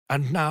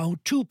And now,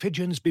 two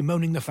pigeons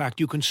bemoaning the fact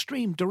you can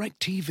stream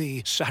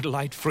DirecTV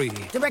satellite-free.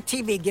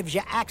 DirecTV gives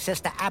you access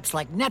to apps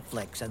like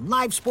Netflix and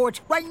live sports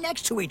right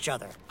next to each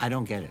other. I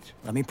don't get it.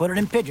 Let me put it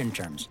in pigeon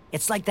terms.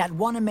 It's like that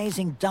one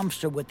amazing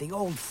dumpster with the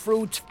old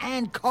fruits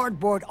and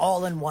cardboard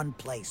all in one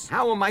place.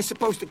 How am I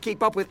supposed to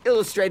keep up with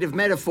illustrative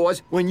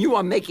metaphors when you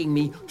are making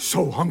me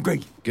so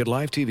hungry? Get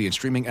live TV and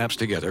streaming apps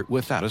together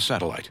without a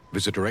satellite.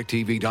 Visit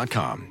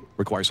DirecTV.com.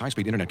 Requires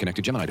high-speed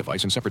internet-connected Gemini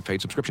device and separate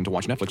paid subscription to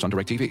watch Netflix on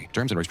DirecTV.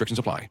 Terms and restrictions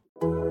apply.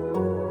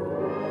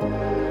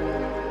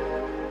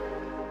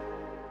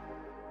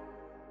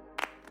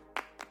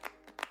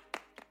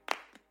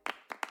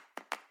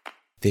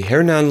 The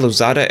Hernan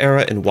Losada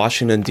era in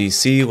Washington,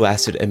 D.C.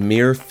 lasted a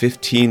mere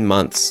 15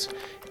 months.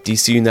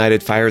 DC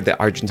United fired the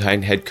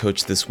Argentine head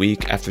coach this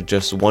week after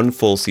just one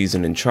full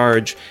season in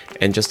charge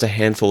and just a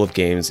handful of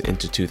games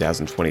into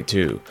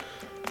 2022.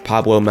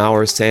 Pablo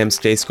Maurer, Sam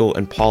Stejskal,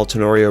 and Paul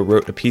Tenorio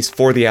wrote a piece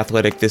for The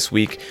Athletic this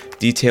week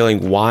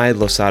detailing why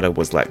Losada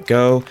was let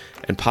go,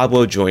 and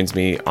Pablo joins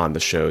me on the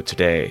show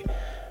today.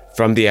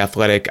 From The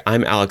Athletic,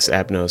 I'm Alex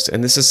Abnos,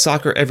 and this is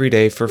Soccer Every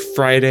Day for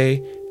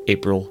Friday,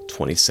 April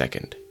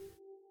 22nd.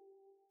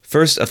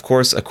 First, of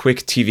course, a quick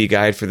TV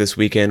guide for this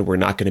weekend. We're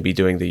not going to be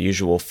doing the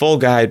usual full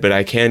guide, but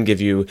I can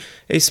give you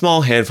a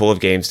small handful of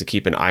games to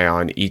keep an eye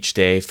on each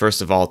day.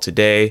 First of all,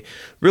 today,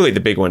 really the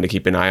big one to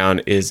keep an eye on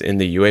is in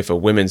the UEFA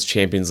Women's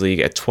Champions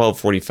League at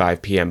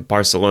 12:45 p.m.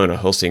 Barcelona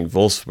hosting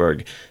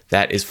Wolfsburg.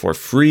 That is for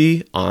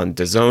free on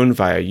DAZN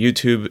via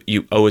YouTube.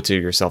 You owe it to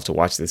yourself to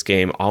watch this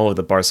game. All of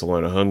the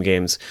Barcelona home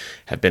games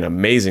have been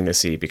amazing to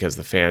see because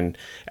the fan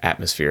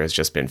atmosphere has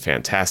just been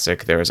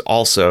fantastic. There is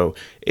also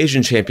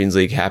Asian Champions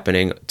League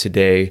happening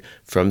today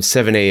from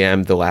 7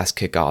 a.m. The last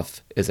kickoff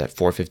is at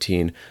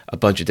 4:15. A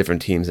bunch of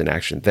different teams in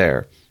action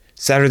there.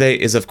 Saturday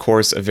is, of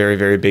course, a very,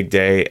 very big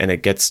day, and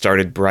it gets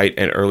started bright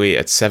and early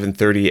at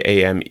 7:30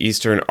 a.m.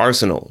 Eastern.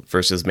 Arsenal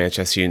versus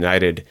Manchester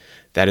United.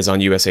 That is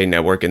on USA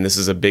Network, and this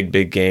is a big,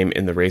 big game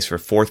in the race for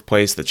fourth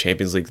place, the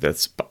Champions League the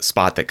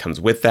spot that comes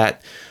with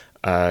that.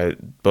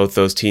 Both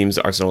those teams,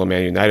 Arsenal and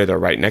Man United, are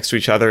right next to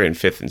each other in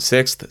 5th and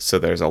 6th, so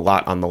there's a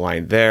lot on the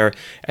line there.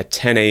 At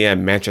 10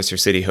 a.m., Manchester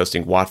City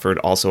hosting Watford,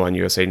 also on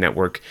USA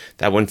Network.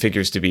 That one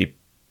figures to be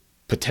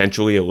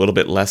potentially a little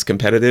bit less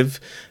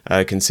competitive,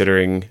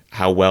 considering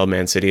how well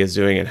Man City is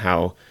doing and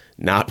how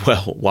not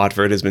well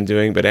Watford has been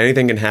doing, but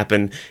anything can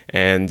happen,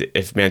 and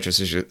if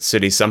Manchester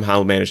City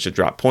somehow manage to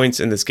drop points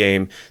in this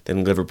game,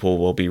 then Liverpool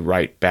will be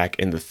right back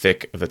in the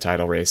thick of the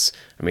title race.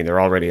 I mean, they're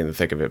already in the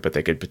thick of it, but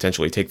they could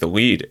potentially take the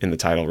lead in the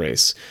title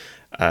race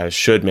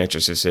should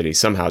Manchester City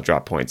somehow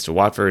drop points to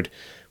Watford.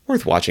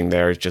 Worth watching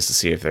there just to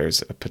see if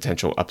there's a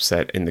potential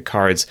upset in the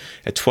cards.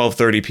 At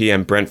 12:30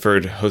 p.m.,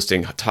 Brentford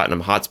hosting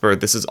Tottenham Hotspur.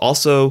 This is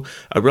also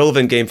a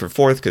relevant game for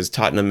fourth because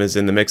Tottenham is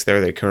in the mix there.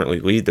 They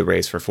currently lead the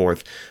race for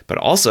fourth, but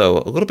also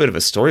a little bit of a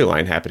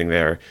storyline happening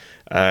there.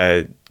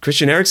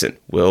 Christian Eriksen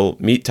will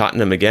meet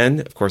Tottenham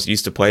again. Of course, he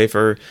used to play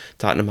for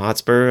Tottenham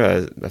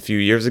Hotspur a few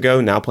years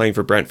ago, now playing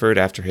for Brentford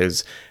after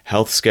his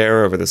health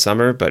scare over the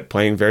summer, but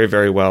playing very,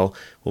 very well.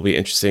 Will be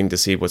interesting to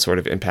see what sort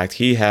of impact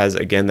he has.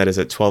 Again, that is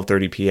at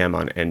 12:30 p.m.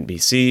 on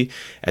NBC.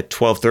 At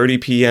 12:30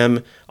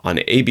 p.m. on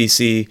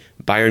ABC,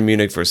 Bayern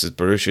Munich versus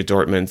Borussia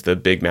Dortmund, the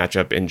big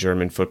matchup in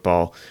German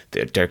football.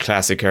 Der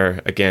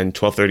Klassiker, again,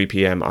 12:30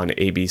 p.m. on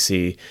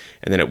ABC.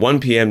 And then at 1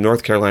 p.m.,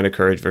 North Carolina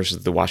Courage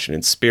versus the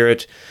Washington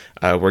Spirit.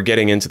 We're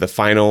getting into the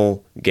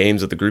final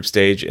games of the group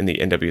stage in the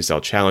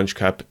NWSL Challenge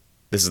Cup.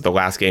 This is the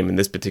last game in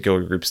this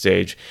particular group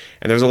stage.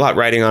 And there's a lot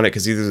riding on it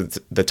because these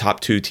are the top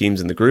two teams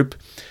in the group.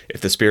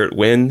 If the Spirit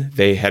win,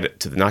 they head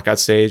to the knockout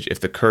stage. If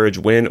the Courage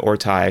win or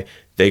tie,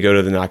 they go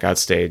to the knockout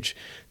stage.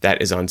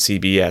 That is on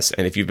CBS.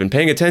 And if you've been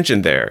paying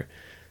attention there,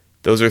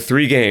 those are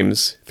three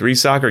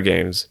soccer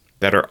games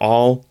that are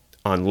all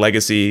on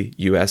legacy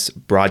U.S.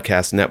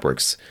 broadcast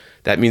networks.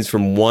 That means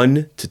from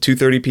 1 to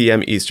 2:30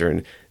 p.m.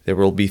 Eastern, there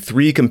will be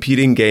 3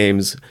 competing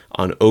games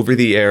on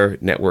over-the-air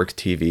network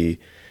TV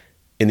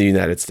in the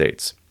United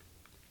States.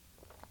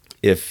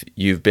 If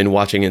you've been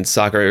watching in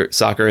soccer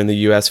in the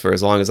U.S. for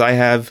as long as I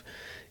have,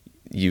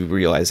 you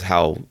realize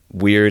how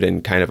weird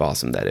and kind of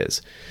awesome that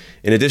is.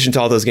 In addition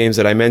to all those games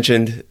that I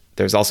mentioned,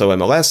 there's also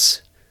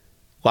MLS.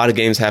 A lot of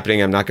games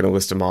happening. I'm not going to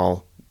list them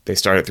all. They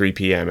start at 3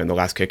 p.m. and the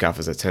last kickoff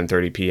is at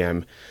 10:30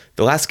 p.m.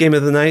 The last game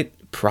of the night,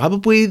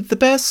 probably the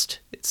best.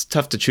 It's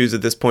tough to choose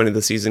at this point of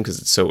the season because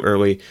it's so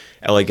early.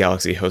 LA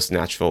Galaxy hosts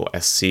Nashville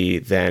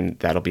SC. Then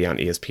that'll be on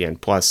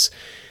ESPN+.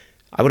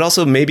 I would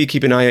also maybe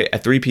keep an eye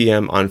at 3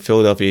 p.m. on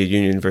Philadelphia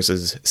Union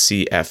versus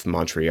CF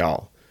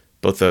Montreal.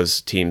 Both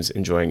those teams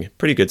enjoying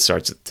pretty good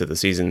starts to the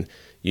season.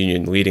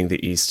 Union leading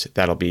the East.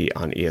 That'll be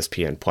on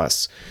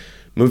ESPN+.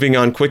 Moving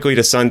on quickly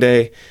to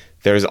Sunday,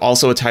 there's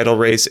also a title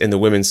race in the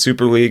Women's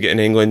Super League in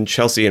England.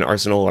 Chelsea and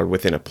Arsenal are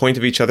within a point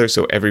of each other,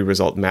 so every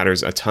result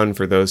matters a ton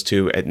for those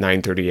two. At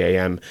 9:30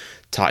 a.m.,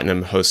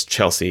 Tottenham hosts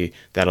Chelsea.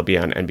 That'll be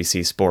on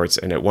NBC Sports.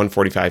 And at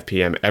 1:45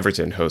 p.m.,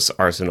 Everton hosts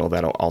Arsenal.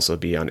 That'll also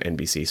be on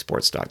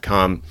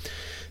NBCSports.com.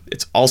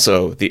 It's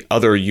also the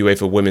other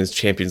UEFA Women's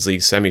Champions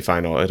League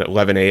semifinal at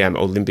 11 a.m.,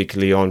 Olympique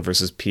Lyon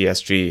versus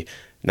PSG.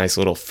 Nice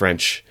little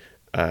French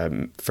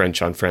on French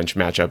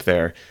matchup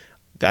there.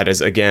 That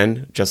is,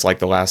 again, just like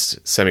the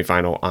last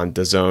semifinal, on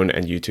DAZN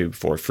and YouTube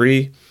for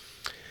free.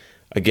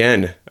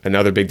 Again,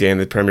 another big day in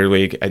the Premier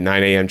League at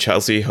 9 a.m.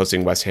 Chelsea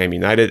hosting West Ham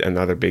United,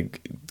 another big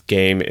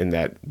game in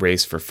that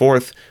race for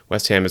fourth.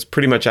 West Ham is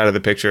pretty much out of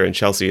the picture and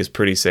Chelsea is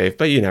pretty safe,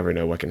 but you never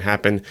know what can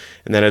happen.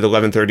 And then at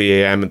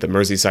 11:30 a.m. the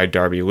Merseyside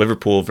derby,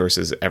 Liverpool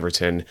versus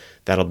Everton.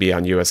 That'll be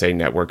on USA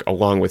Network,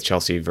 along with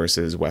Chelsea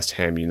versus West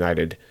Ham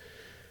United.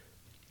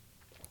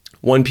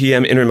 1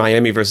 p.m. Inter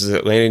Miami versus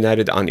Atlanta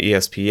United on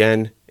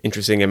ESPN.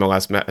 Interesting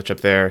MLS matchup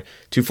there.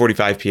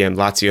 2:45 p.m.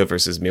 Lazio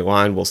versus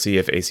Milan. We'll see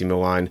if AC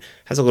Milan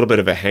has a little bit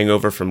of a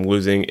hangover from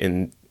losing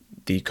in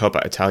the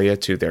Coppa Italia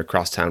to their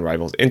crosstown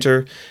rivals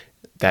Inter.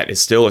 That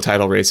is still a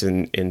title race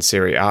in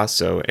Serie A,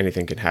 so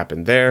anything can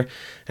happen there.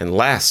 And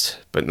last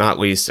but not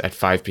least, at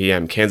 5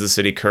 p.m., Kansas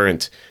City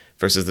Current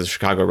versus the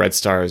Chicago Red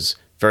Stars.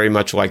 Very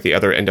much like the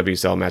other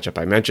NWSL matchup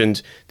I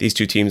mentioned, these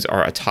two teams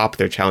are atop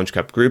their Challenge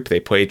Cup group. They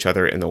play each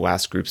other in the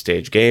last group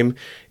stage game.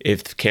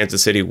 If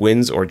Kansas City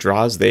wins or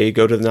draws, they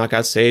go to the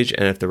knockout stage,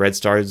 and if the Red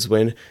Stars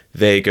win,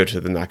 they go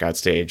to the knockout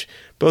stage.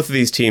 Both of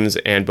these teams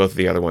and both of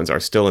the other ones are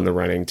still in the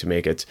running to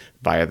make it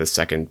via the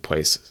second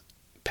place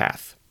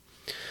path.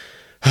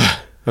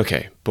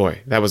 Okay,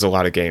 boy, that was a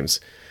lot of games.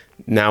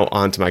 Now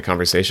on to my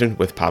conversation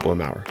with Pablo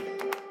Maurer.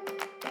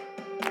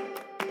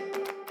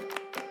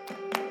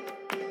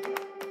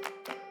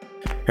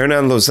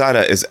 Hernan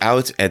Losada is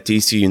out at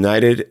DC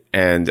United,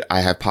 and I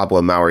have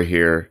Pablo Maurer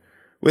here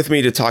with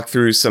me to talk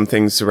through some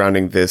things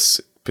surrounding this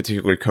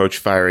particular coach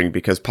firing,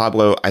 because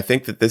Pablo, I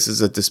think that this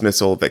is a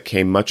dismissal that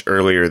came much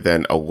earlier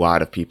than a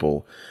lot of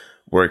people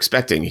were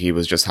expecting. He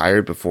was just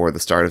hired before the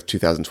start of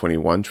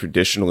 2021.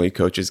 Traditionally,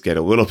 coaches get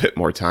a little bit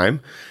more time.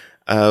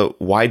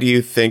 Why do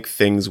you think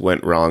things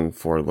went wrong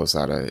for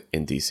Losada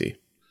in DC?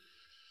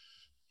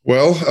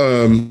 Well,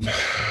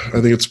 I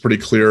think it's pretty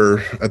clear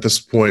at this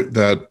point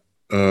that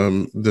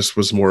this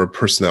was more a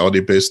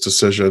personality-based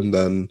decision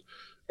than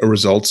a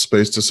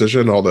results-based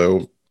decision,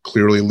 although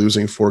clearly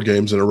losing 4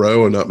 games in a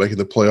row and not making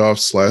the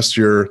playoffs last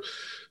year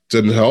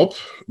didn't help.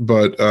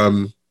 But,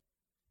 I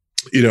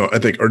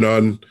think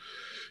Hernan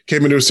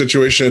came into a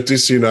situation at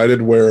DC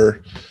United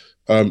where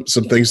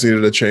some things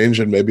needed to change,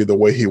 and maybe the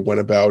way he went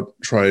about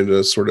trying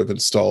to sort of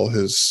install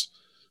his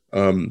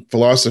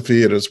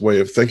philosophy and his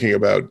way of thinking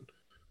about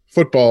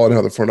football and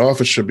how the front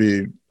office should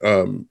be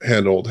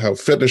handled, how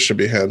fitness should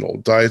be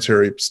handled,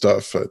 dietary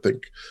stuff. I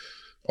think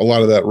a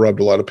lot of that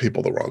rubbed a lot of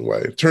people the wrong way.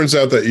 It turns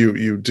out that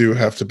you do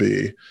have to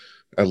be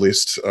at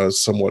least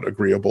somewhat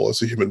agreeable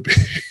as a human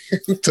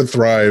being to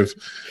thrive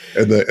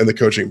in the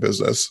coaching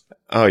business.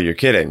 Oh, you're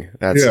kidding.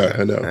 Yeah,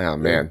 I know. Oh,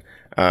 man.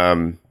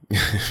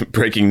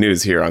 Breaking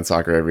news here on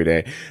Soccer Every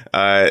Day.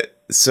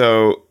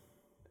 So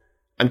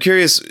I'm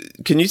curious,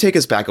 can you take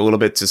us back a little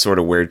bit to sort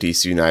of where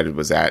DC United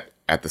was at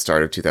the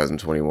start of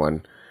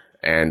 2021,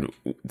 and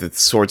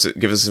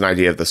give us an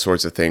idea of the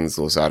sorts of things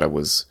Losada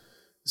was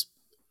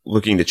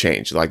looking to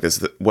change? Like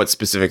this, what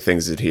specific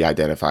things did he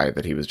identify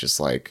that he was just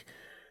like,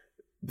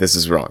 this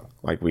is wrong,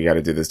 like we got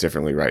to do this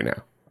differently right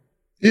now?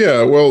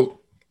 Yeah, well,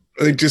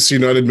 I think DC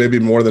United, maybe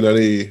more than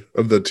any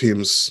of the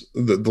teams,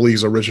 the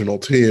league's original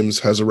teams,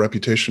 has a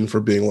reputation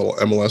for being a little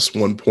MLS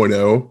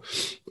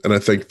 1.0. And I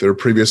think their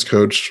previous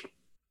coach,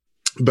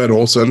 Ben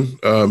Olsen,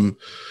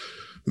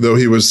 though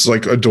he was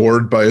like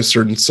adored by a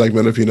certain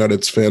segment of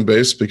United's fan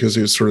base because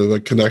he was sort of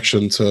a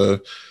connection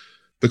to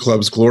the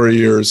club's glory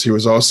years, he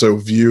was also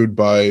viewed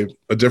by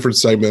a different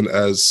segment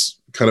as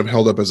kind of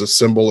held up as a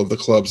symbol of the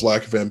club's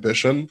lack of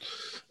ambition.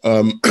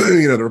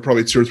 There were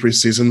probably 2 or 3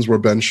 seasons where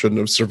Ben shouldn't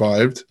have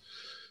survived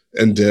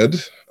and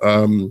did.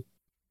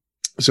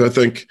 So I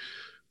think,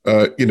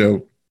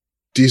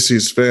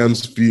 DC's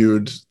fans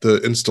viewed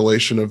the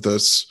installation of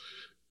this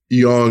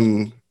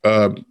young,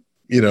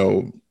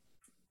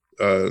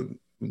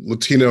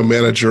 Latino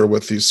manager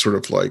with these sort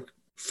of like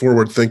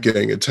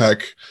forward-thinking,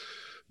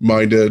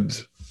 attack-minded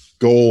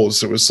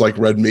goals. It was like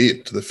red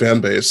meat to the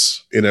fan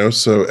base,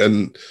 So,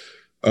 and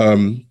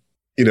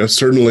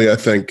certainly, I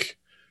think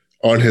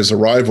on his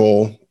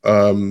arrival,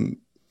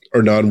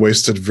 Hernan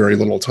wasted very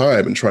little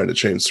time in trying to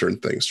change certain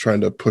things,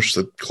 trying to push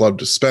the club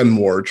to spend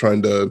more,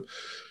 trying to,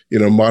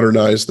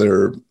 modernize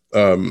their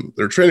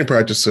training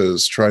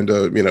practices, trying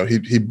to,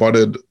 he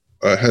butted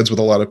heads with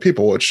a lot of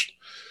people, which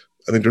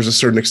I think there's a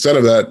certain extent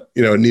of that,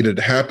 it needed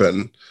to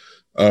happen.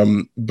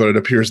 But it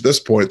appears at this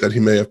point that he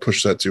may have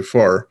pushed that too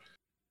far.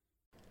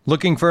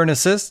 Looking for an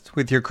assist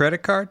with your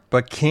credit card,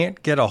 but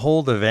can't get a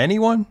hold of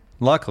anyone?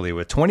 Luckily,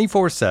 with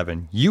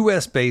 24/7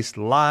 US-based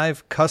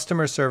live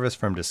customer service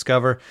from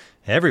Discover,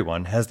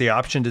 everyone has the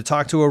option to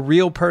talk to a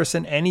real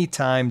person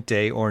anytime,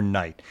 day or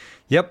night.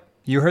 Yep,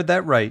 you heard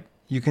that right.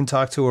 You can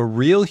talk to a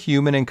real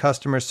human in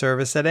customer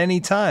service at any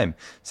time.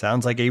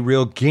 Sounds like a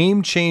real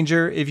game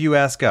changer if you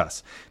ask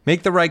us.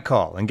 Make the right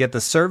call and get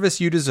the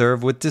service you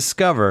deserve with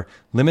Discover.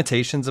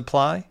 Limitations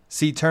apply.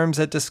 See terms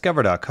at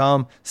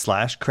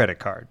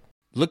discover.com/creditcard.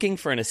 Looking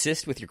for an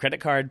assist with your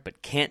credit card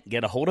but can't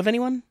get a hold of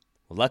anyone?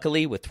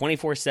 Luckily, with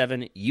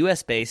 24/7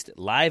 US-based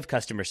live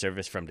customer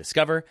service from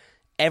Discover,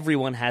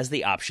 everyone has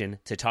the option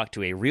to talk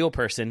to a real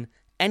person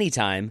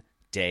anytime,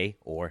 day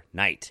or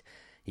night.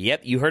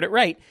 Yep, you heard it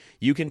right.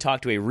 You can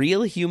talk to a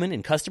real human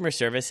in customer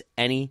service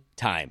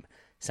anytime.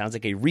 Sounds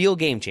like a real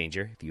game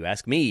changer, if you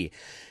ask me.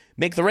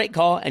 Make the right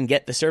call and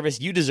get the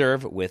service you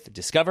deserve with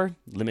Discover.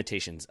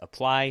 Limitations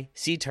apply.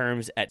 See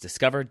terms at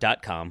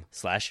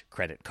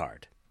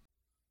discover.com/creditcard.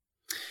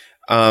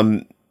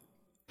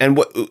 And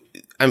what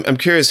I'm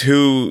curious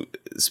who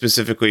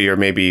specifically, or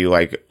maybe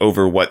like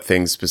over what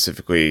things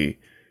specifically,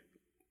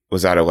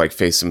 Lozada like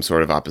faced some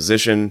sort of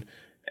opposition,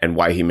 and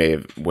why he may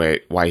have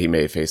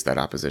faced that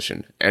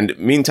opposition. And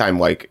meantime,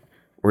 like,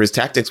 were his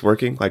tactics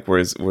working? Like, were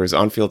his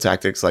on-field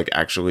tactics like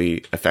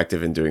actually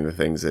effective in doing the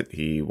things that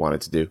he wanted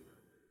to do,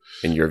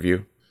 in your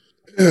view?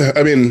 Yeah,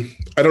 I mean,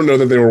 I don't know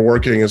that they were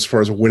working as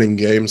far as winning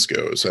games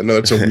goes. I know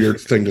that's a weird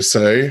thing to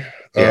say.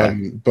 Yeah.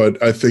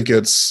 But I think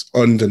it's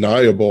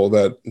undeniable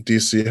that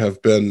DC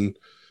have been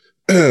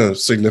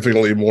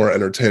significantly more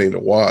entertaining to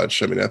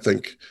watch. I mean, I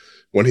think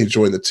when he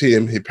joined the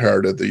team, he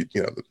parroted the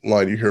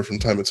line you hear from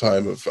time to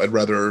time of "I'd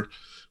rather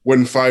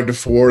win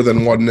 5-4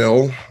 than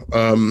 1-0."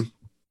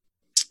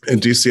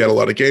 And DC had a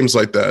lot of games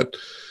like that.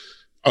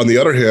 On the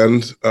other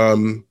hand,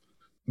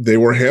 they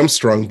were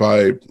hamstrung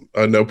by,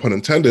 no pun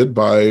intended,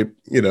 by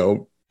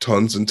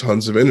tons and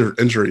tons of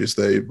injuries.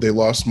 They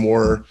lost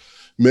more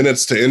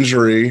minutes to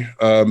injury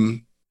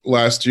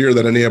last year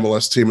than any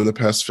MLS team in the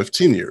past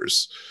 15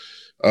 years.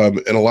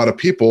 And a lot of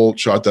people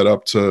chalked that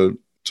up to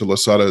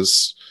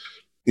Losada's,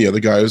 the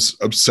guy's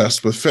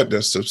obsessed with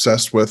fitness,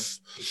 obsessed with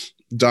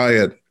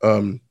diet,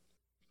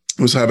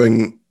 was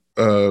having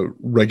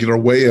regular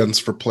weigh-ins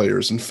for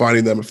players and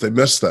finding them if they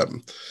missed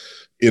them.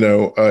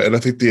 And I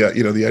think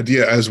the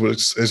idea, as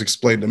was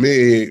explained to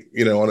me,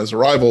 on his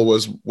arrival,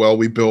 was, well,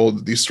 we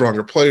build these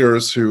stronger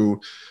players who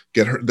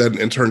get hurt, then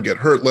in turn get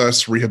hurt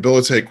less,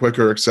 rehabilitate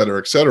quicker, et cetera,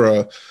 et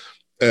cetera.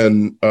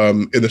 And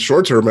in the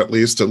short term, at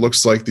least, it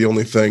looks like the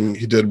only thing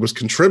he did was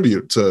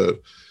contribute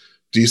to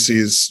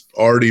DC's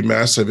already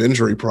massive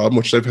injury problem,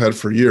 which they've had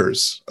for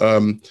years.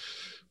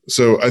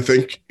 So I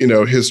think,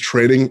 his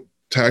training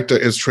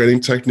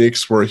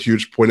techniques were a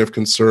huge point of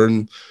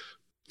concern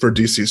for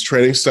DC's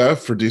training staff,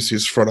 for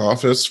DC's front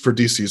office, for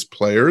DC's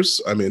players.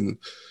 I mean,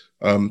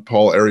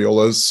 Paul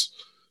Arriola's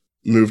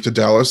move to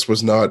Dallas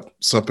was not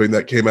something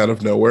that came out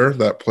of nowhere.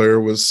 That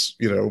player was,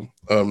 we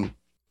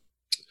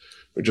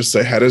just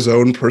say had his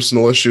own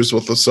personal issues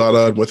with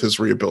Losada and with his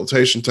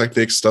rehabilitation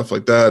techniques, stuff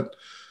like that.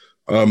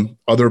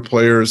 Other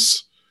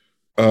players,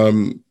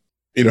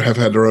 have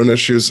had their own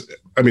issues.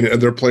 I mean,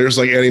 and there are players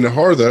like Andy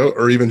Nahar, though,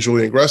 or even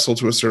Julian Gressel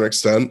to a certain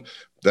extent,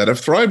 that have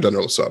thrived under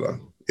Losada,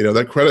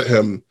 that credit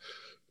him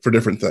for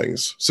different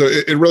things. So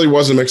it really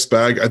was a mixed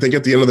bag. I think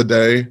at the end of the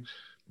day,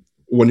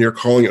 when you're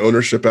calling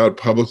ownership out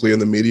publicly in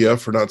the media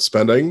for not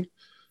spending,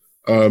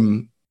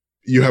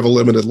 you have a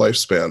limited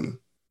lifespan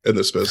in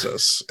this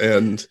business.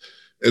 And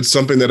it's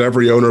something that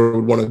every owner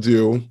would want to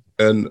do.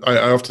 And I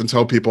often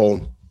tell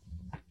people,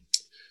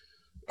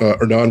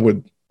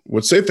 Hernan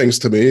would say things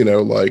to me,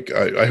 like,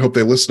 I hope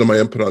they listen to my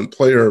input on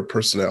player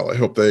personnel. I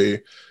hope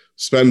they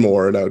spend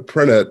more, and I would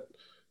print it.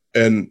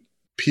 And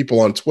people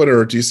on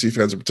Twitter, DC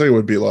fans in particular,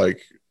 would be like,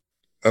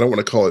 I don't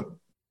want to call it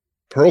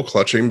pearl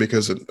clutching,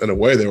 because in a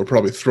way they were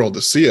probably thrilled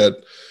to see it.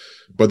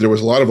 But there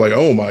was a lot of like,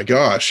 oh my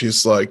gosh,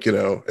 he's like,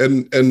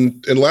 and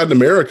in Latin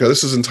America,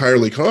 this is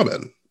entirely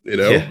common,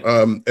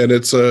 Yeah. And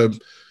it's a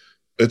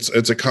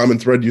common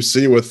thread you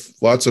see with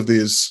lots of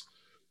these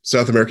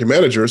South American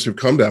managers who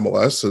come to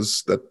MLS,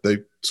 is that they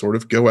sort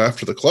of go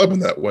after the club in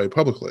that way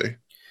publicly.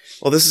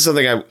 Well, this is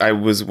something I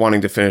was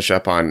wanting to finish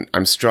up on.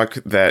 I'm struck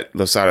that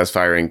Losada's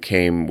firing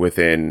came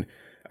within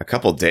a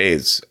couple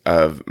days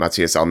of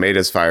Matias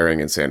Almeida's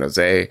firing in San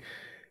Jose.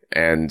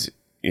 And,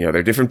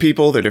 they're different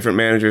people, they're different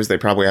managers. They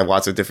probably have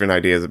lots of different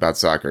ideas about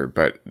soccer,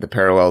 but the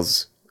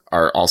parallels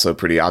are also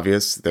pretty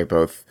obvious. They're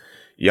both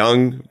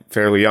young,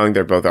 fairly young.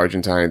 They're both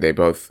Argentine. They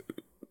both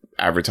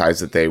advertise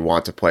that they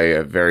want to play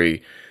a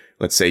very,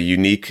 let's say,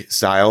 unique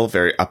style,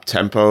 very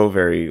up-tempo,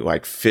 very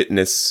like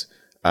fitness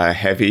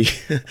heavy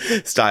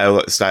style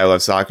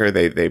of soccer.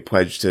 They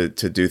pledge to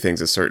do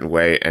things a certain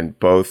way, and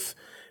both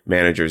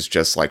managers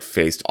just like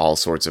faced all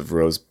sorts of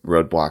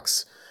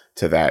roadblocks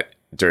to that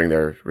during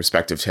their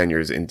respective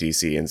tenures in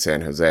DC and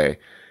San Jose.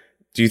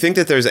 Do you think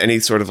that there's any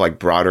sort of like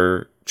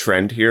broader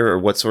trend here, or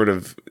what sort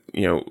of,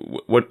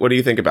 what do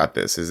you think about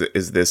this?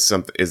 Is this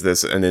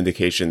an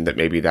indication that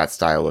maybe that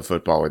style of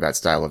football or that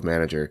style of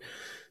manager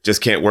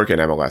just can't work in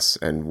MLS?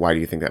 And why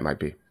do you think that might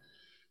be?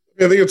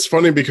 I think it's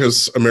funny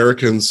because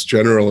Americans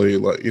generally,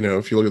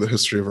 if you look at the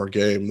history of our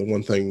game, the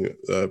one thing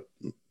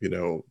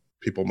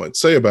people might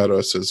say about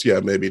us is,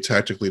 yeah, maybe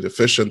tactically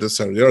deficient, this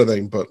and the other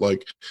thing, but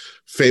like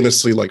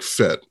famously like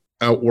fit,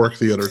 outwork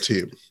the other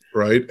team,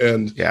 right?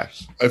 And yeah,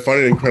 I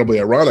find it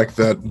incredibly ironic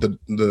that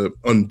the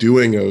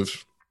undoing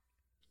of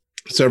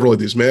several of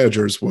these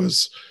managers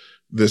was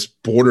this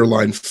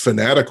borderline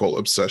fanatical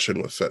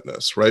obsession with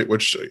fitness, right?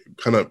 Which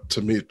kind of,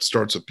 to me,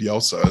 starts with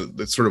Bielsa.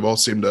 It sort of all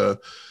seemed to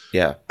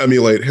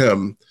emulate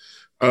him.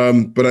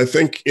 But I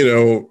think,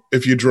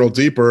 if you drill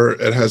deeper,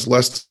 it has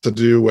less to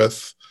do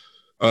with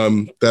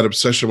that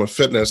obsession with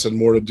fitness and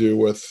more to do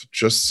with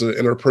just an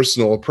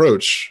interpersonal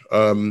approach.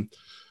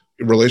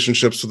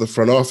 Relationships with the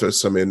front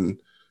office. I mean,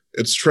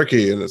 it's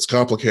tricky and it's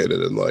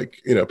complicated, and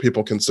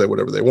people can say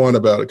whatever they want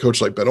about a coach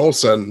like Ben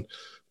Olsen,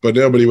 but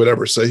nobody would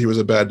ever say he was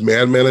a bad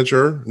man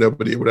manager.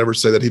 Nobody would ever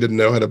say that he didn't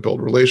know how to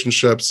build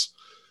relationships.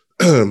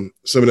 So,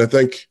 I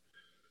think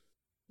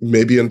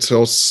maybe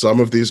until some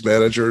of these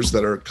managers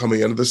that are coming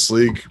into this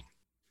league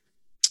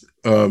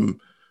have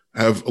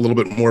a little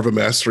bit more of a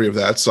mastery of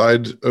that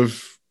side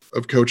of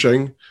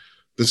coaching,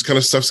 this kind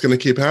of stuff's going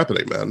to keep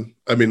happening, man.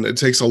 I mean, it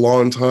takes a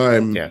long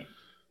time. Yeah.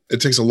 It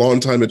takes a long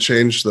time to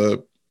change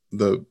the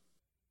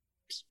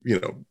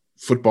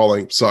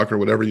footballing, soccer,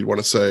 whatever you want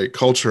to say,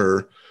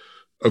 culture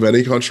of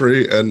any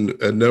country, and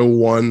no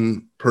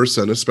one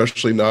person,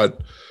 especially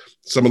not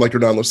someone like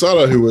Hernan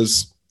Losada, who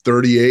was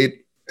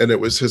 38 and it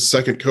was his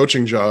second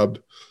coaching job.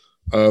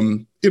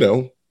 You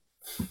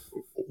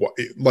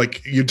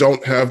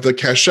don't have the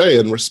cachet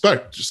and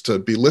respect just to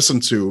be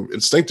listened to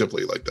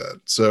instinctively like that.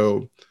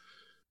 So,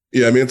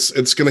 yeah, I mean,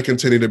 it's going to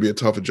continue to be a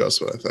tough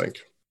adjustment, I think.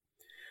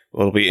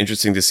 Well, it'll be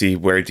interesting to see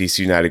where DC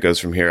United goes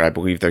from here. I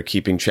believe they're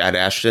keeping Chad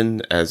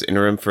Ashton as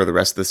interim for the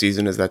rest of the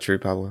season. Is that true,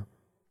 Pablo?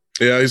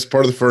 Yeah, he's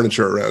part of the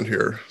furniture around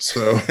here.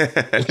 So,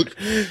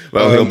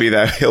 well, he'll be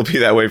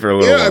that way for a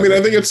little while. Yeah, I mean,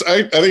 I think it's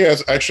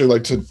actually,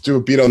 like, to do a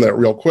beat on that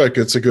real quick.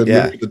 It's a good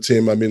move for the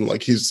team. I mean,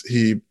 like,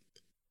 the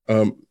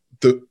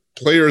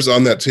players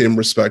on that team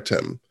respect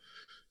him.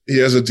 He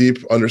has a deep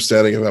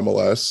understanding of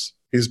MLS.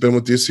 He's been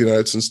with DC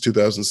United since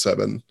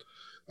 2007.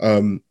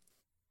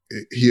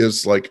 He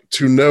is, like,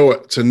 to know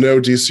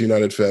DC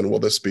United fan,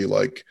 would this be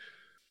like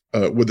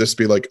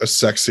a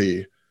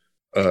sexy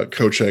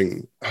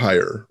coaching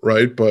hire,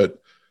 right?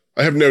 But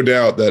I have no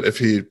doubt that if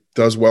he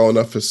does well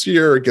enough this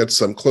year, gets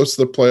them close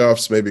to the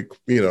playoffs, maybe,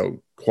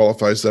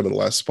 qualifies them in the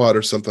last spot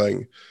or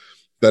something,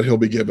 that he'll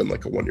be given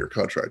like a 1-year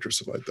contract or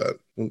something like that.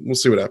 We'll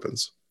see what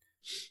happens.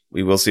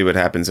 We will see what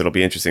happens. It'll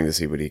be interesting to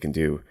see what he can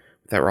do with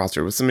that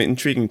roster with some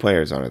intriguing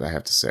players on it, I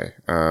have to say.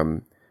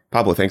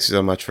 Pablo, thanks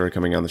so much for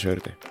coming on the show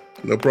today.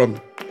 No problem.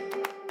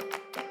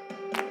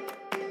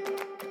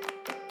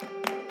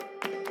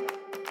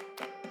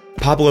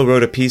 Pablo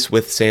wrote a piece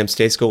with Sam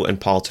Stejskal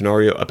and Paul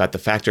Tenorio about the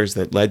factors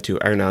that led to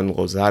Hernan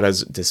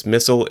Losada's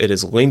dismissal. It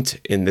is linked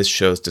in this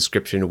show's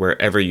description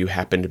wherever you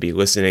happen to be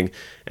listening.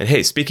 And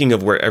hey, speaking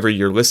of wherever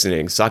you're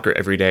listening, Soccer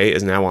Every Day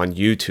is now on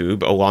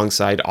YouTube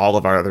alongside all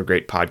of our other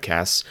great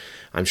podcasts.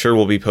 I'm sure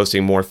we'll be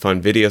posting more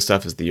fun video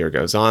stuff as the year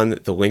goes on.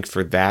 The link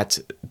for that,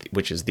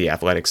 which is the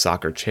Athletic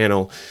Soccer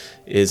channel,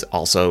 is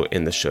also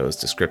in the show's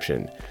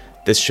description.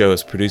 This show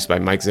is produced by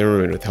Mike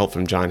Zimmerman with help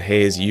from John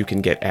Hayes. You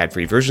can get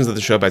ad-free versions of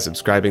the show by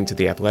subscribing to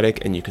The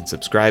Athletic, and you can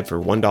subscribe for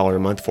 $1 a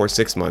month for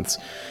 6 months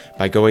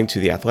by going to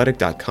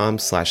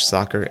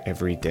theathletic.com/soccer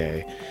every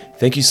day.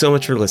 Thank you so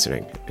much for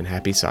listening, and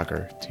happy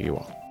soccer to you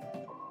all.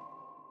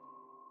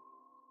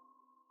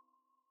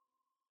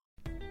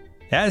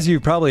 As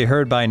you've probably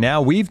heard by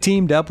now, we've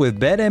teamed up with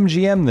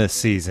BetMGM this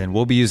season.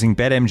 We'll be using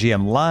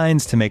BetMGM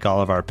lines to make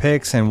all of our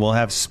picks, and we'll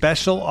have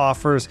special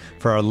offers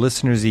for our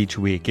listeners each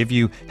week. If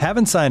you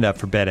haven't signed up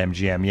for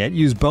BetMGM yet,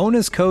 use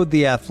bonus code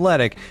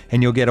THEATHLETIC,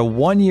 and you'll get a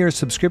 1-year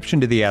subscription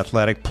to The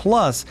Athletic,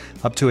 plus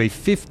up to a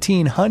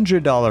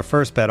 $1,500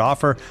 first bet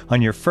offer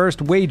on your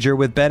first wager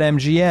with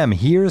BetMGM.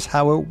 Here's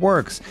how it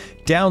works.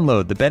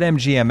 Download the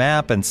BetMGM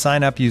app and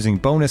sign up using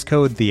bonus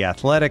code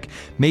THEATHLETIC.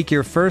 Make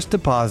your first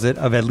deposit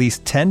of at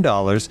least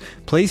 $10.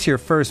 Place your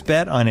first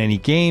bet on any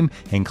game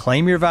and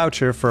claim your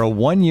voucher for a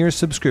 1-year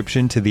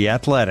subscription to The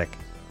Athletic.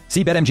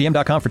 See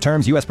BetMGM.com for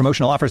terms. U.S.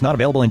 promotional offers not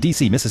available in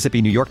D.C.,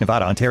 Mississippi, New York,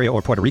 Nevada, Ontario,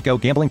 or Puerto Rico.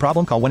 Gambling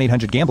problem? Call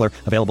 1-800-GAMBLER.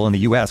 Available in the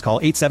U.S.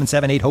 Call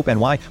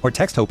 877-8-HOPE-NY or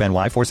text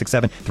HOPE-NY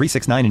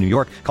 467-369 in New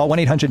York. Call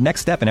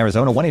 1-800-NEXT-STEP in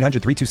Arizona.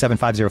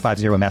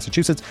 1-800-327-5050 in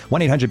Massachusetts.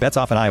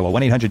 1-800-BETS-OFF in Iowa.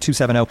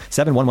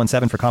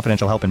 1-800-270-7117 for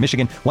confidential help in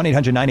Michigan.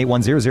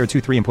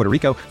 1-800-981-0023 in Puerto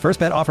Rico. First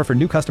bet offer for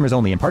new customers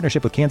only in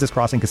partnership with Kansas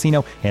Crossing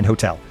Casino and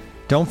Hotel.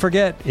 Don't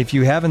forget, if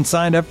you haven't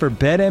signed up for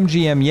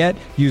BetMGM yet,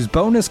 use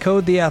bonus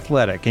code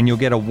THEATHLETIC and you'll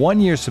get a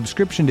 1-year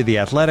subscription to The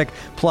Athletic,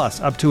 plus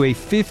up to a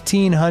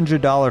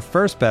 $1,500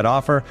 first bet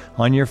offer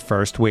on your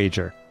first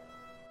wager.